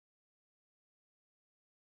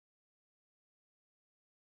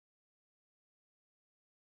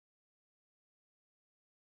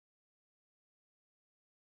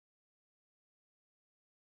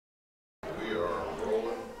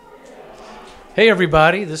Hey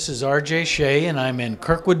everybody, this is RJ Shea and I'm in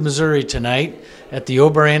Kirkwood, Missouri tonight at the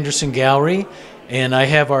Ober-Anderson Gallery, and I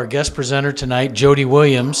have our guest presenter tonight, Jody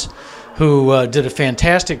Williams, who did a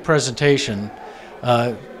fantastic presentation.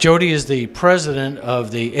 Jody is the president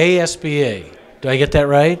of the ASBA. Do I get that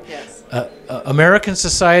right? Yes. American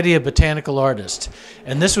Society of Botanical Artists.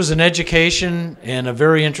 And this was an education and a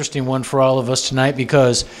very interesting one for all of us tonight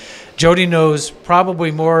because Jody knows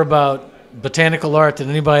probably more about botanical art than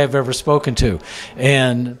anybody I've ever spoken to,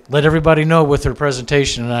 and let everybody know with her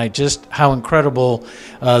presentation tonight just how incredible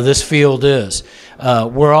this field is.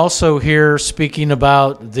 We're also here speaking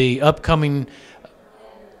about the upcoming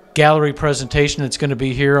gallery presentation that's going to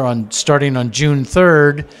be here starting on June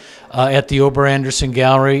 3rd at the Ober-Anderson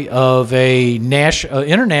Gallery of a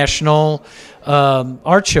international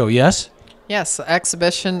art show, yes? Yes,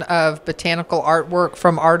 exhibition of botanical artwork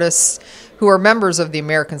from artists who are members of the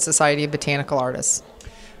American Society of Botanical Artists.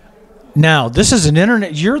 Now, this is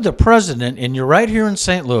you're the president, and you're right here in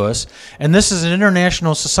St. Louis, and this is an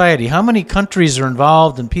international society. How many countries are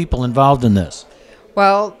involved and people involved in this?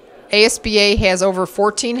 Well, ASBA has over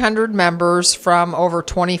 1,400 members from over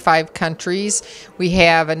 25 countries. We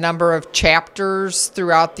have a number of chapters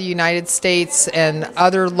throughout the United States and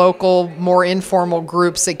other local, more informal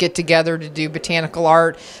groups that get together to do botanical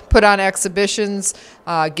art, put on exhibitions,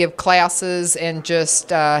 give classes, and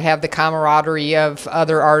just have the camaraderie of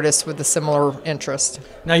other artists with a similar interest.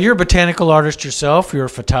 Now, you're a botanical artist yourself, you're a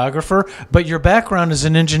photographer, but your background is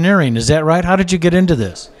in engineering. Is that right? How did you get into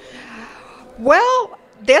this? Well,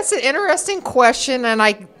 that's an interesting question, and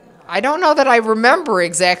I don't know that I remember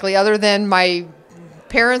exactly, other than my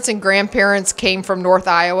parents and grandparents came from North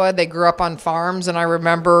Iowa. They grew up on farms, and I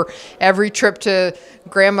remember every trip to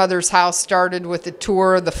grandmother's house started with a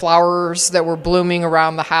tour of the flowers that were blooming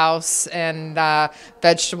around the house and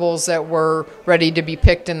vegetables that were ready to be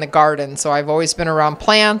picked in the garden. So I've always been around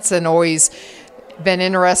plants and always been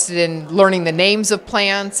interested in learning the names of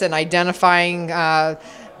plants and identifying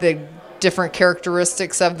the different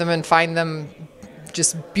characteristics of them, and find them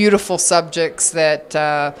just beautiful subjects that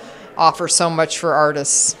offer so much for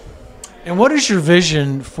artists. And what is your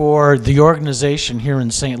vision for the organization here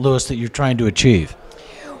in St. Louis that you're trying to achieve?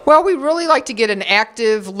 Well, we really like to get an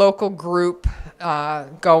active local group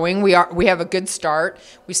going. We have a good start.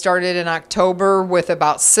 We started in October with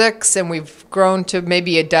about 6, and we've grown to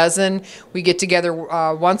maybe a dozen. We get together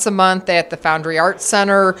once a month at the Foundry Arts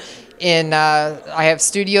Center. I have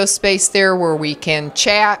studio space there where we can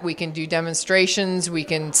chat, we can do demonstrations, we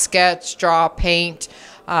can sketch, draw, paint,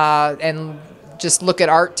 and just look at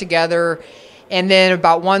art together. And then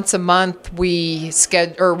about once a month,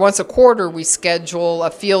 or once a quarter, we schedule a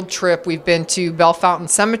field trip. We've been to Bell Fountain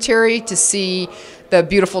Cemetery to see the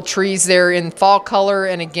beautiful trees there in fall color,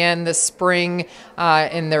 and again this spring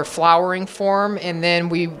in their flowering form. And then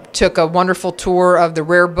we took a wonderful tour of the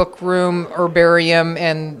Rare Book Room, Herbarium,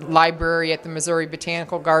 and Library at the Missouri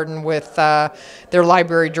Botanical Garden with their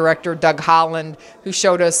library director, Doug Holland, who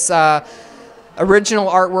showed us original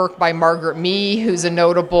artwork by Margaret Mee, who's a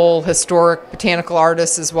notable historic botanical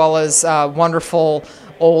artist, as well as wonderful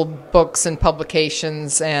old books and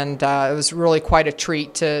publications, and it was really quite a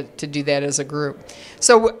treat to do that as a group.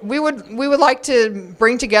 So we would like to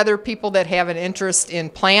bring together people that have an interest in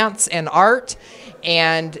plants and art,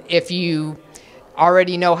 and if you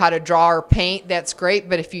already know how to draw or paint, that's great,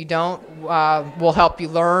 but if you don't, we'll help you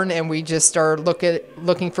learn, and we just are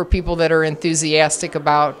looking for people that are enthusiastic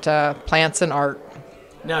about plants and art.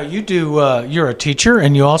 Now, you're a teacher,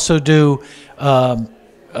 and you also do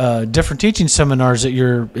different teaching seminars at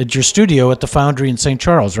your studio at the Foundry in St.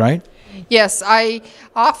 Charles, right? Yes, I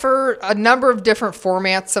offer a number of different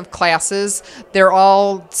formats of classes. They're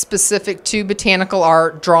all specific to botanical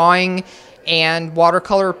art, drawing and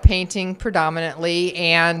watercolor painting predominantly,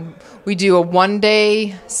 and we do a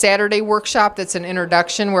one-day Saturday workshop that's an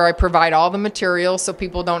introduction where I provide all the materials so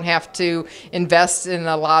people don't have to invest in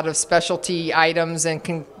a lot of specialty items and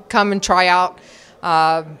can come and try out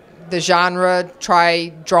the genre, try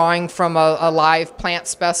drawing from a live plant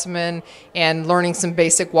specimen and learning some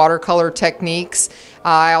basic watercolor techniques.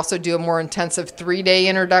 I also do a more intensive 3-day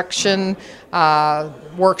introduction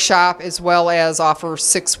workshop, as well as offer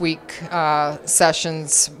 6-week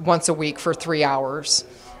sessions once a week for 3 hours.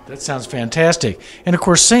 That sounds fantastic. And of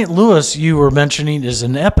course, St. Louis, you were mentioning, is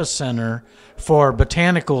an epicenter for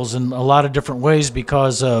botanicals in a lot of different ways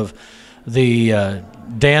because of the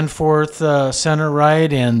Danforth Center,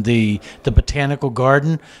 right, and the Botanical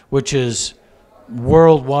Garden, which is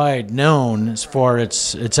worldwide known as for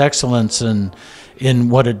its excellence in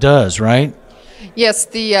what it does, right? Yes,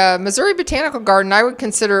 the Missouri Botanical Garden, I would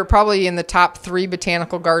consider it probably in the top 3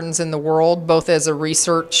 botanical gardens in the world, both as a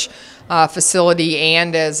research facility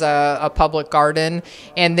and as a public garden.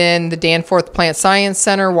 And then the Danforth Plant Science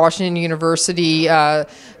Center, Washington University,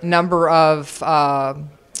 number of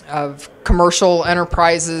commercial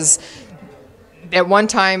enterprises. At one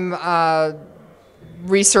time,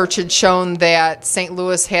 research had shown that St.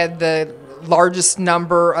 Louis had the largest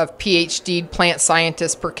number of PhD plant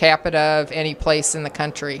scientists per capita of any place in the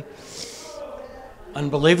country.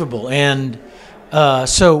 Unbelievable. And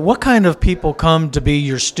so what kind of people come to be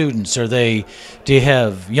your students? Do you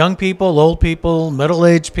have young people, old people,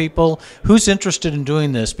 middle-aged people? Who's interested in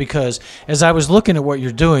doing this? Because as I was looking at what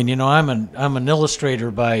you're doing, you know, I'm an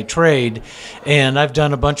illustrator by trade, and I've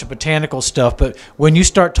done a bunch of botanical stuff, but when you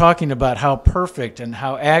start talking about how perfect and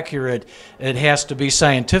how accurate it has to be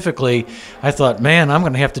scientifically, I thought, man, I'm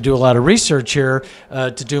going to have to do a lot of research here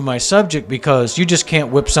to do my subject, because you just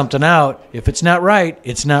can't whip something out. If it's not right,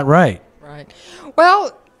 it's not right. Right.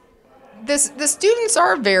 Well, the students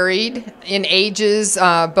are varied in ages,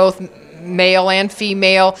 both male and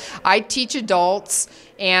female. I teach adults,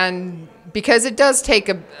 and because it does take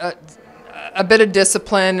a bit of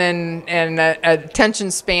discipline and an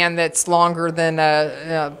attention span that's longer than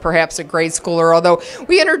perhaps a grade schooler, although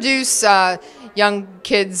we introduce young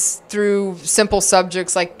kids through simple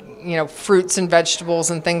subjects like, you know, fruits and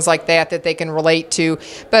vegetables and things like that they can relate to.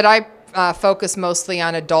 But I focus mostly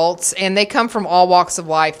on adults, and they come from all walks of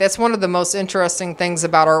life. That's one of the most interesting things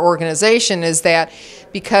about our organization, is that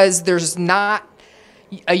because there's not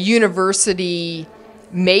a university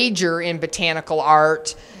major in botanical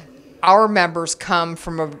art, our members come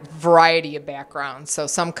from a variety of backgrounds. So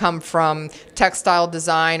some come from textile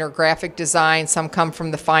design or graphic design, some come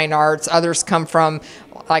from the fine arts, others come from,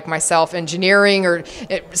 like myself, engineering, or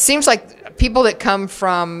it seems like people that come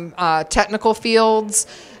from technical fields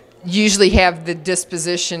usually have the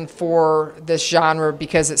disposition for this genre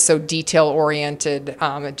because it's so detail-oriented.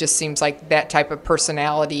 It just seems like that type of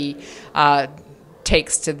personality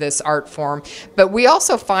takes to this art form. But we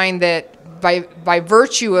also find that by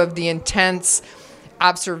virtue of the intense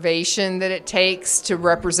observation that it takes to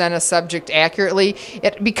represent a subject accurately,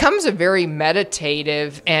 it becomes a very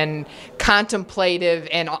meditative and contemplative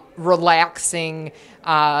and relaxing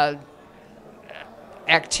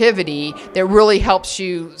activity that really helps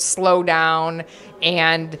you slow down.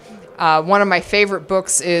 And one of my favorite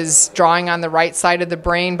books is Drawing on the Right Side of the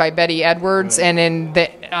Brain by Betty Edwards. Right. And in the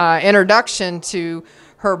introduction to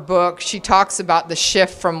her book, she talks about the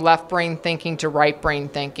shift from left brain thinking to right brain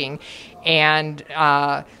thinking, and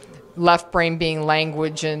left brain being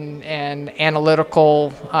language and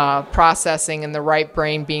analytical processing, and the right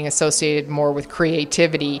brain being associated more with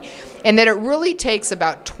creativity. And that it really takes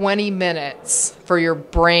about 20 minutes for your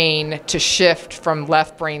brain to shift from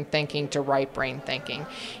left brain thinking to right brain thinking.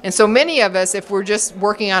 And so many of us, if we're just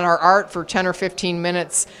working on our art for 10 or 15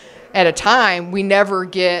 minutes at a time, we never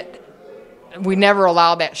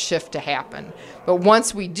allow that shift to happen. But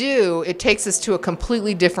once we do, it takes us to a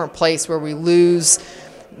completely different place where we lose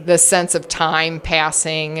the sense of time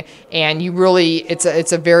passing, and you really, it's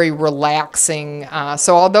a very relaxing.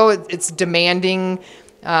 So although it's demanding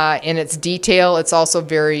in its detail, it's also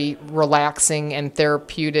very relaxing and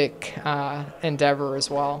therapeutic endeavor as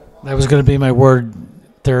well. That was going to be my word,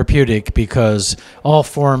 therapeutic, because all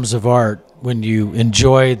forms of art, when you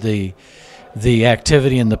enjoy the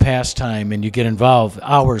activity and the pastime and you get involved,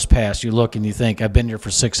 hours pass, you look and you think, I've been here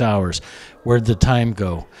for 6 hours. Where'd the time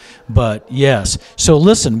go? But yes. So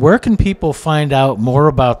listen, where can people find out more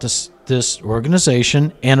about this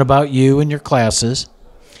organization and about you and your classes?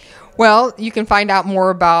 Well, you can find out more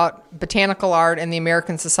about botanical art and the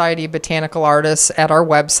American Society of Botanical Artists at our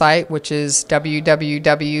website, which is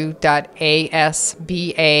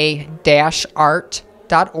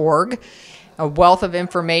www.asba-art.org. A wealth of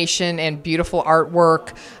information and beautiful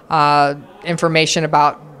artwork, information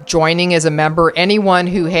about joining as a member. Anyone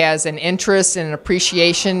who has an interest and an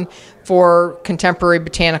appreciation for contemporary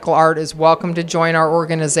botanical art is welcome to join our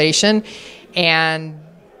organization. And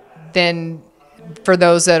then for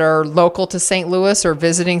those that are local to St. Louis or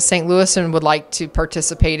visiting St. Louis and would like to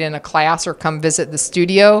participate in a class or come visit the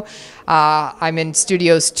studio, I'm in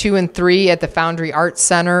studios 2 and 3 at the Foundry Arts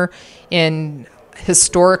Center in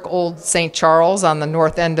historic Old St. Charles on the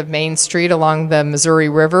north end of Main Street along the Missouri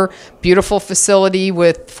River. Beautiful facility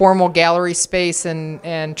with formal gallery space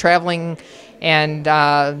and traveling and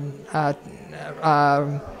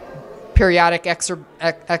periodic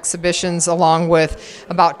exhibitions, along with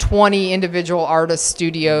about 20 individual artist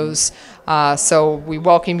studios. So we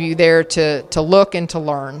welcome you there to look and to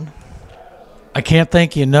learn. I can't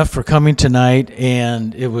thank you enough for coming tonight,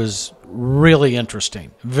 and it was really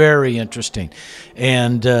interesting, very interesting.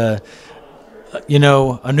 And, you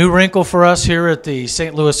know, a new wrinkle for us here at the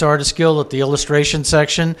St. Louis Artists Guild at the illustration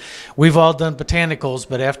section. We've all done botanicals,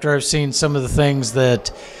 but after I've seen some of the things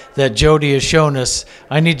that Jody has shown us,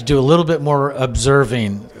 I need to do a little bit more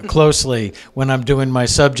observing closely when I'm doing my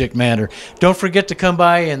subject matter. Don't forget to come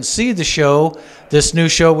by and see the show, this new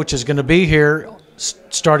show, which is going to be here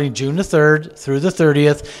starting June the 3rd through the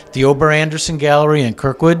 30th, the Ober Anderson Gallery in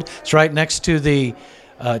Kirkwood. It's right next to the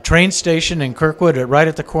train station in Kirkwood, right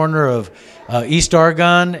at the corner of East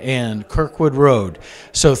Argonne and Kirkwood Road.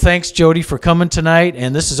 So thanks, Jody, for coming tonight.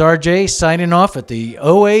 And this is RJ signing off at the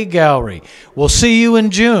OA Gallery. We'll see you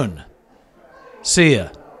in June. See ya.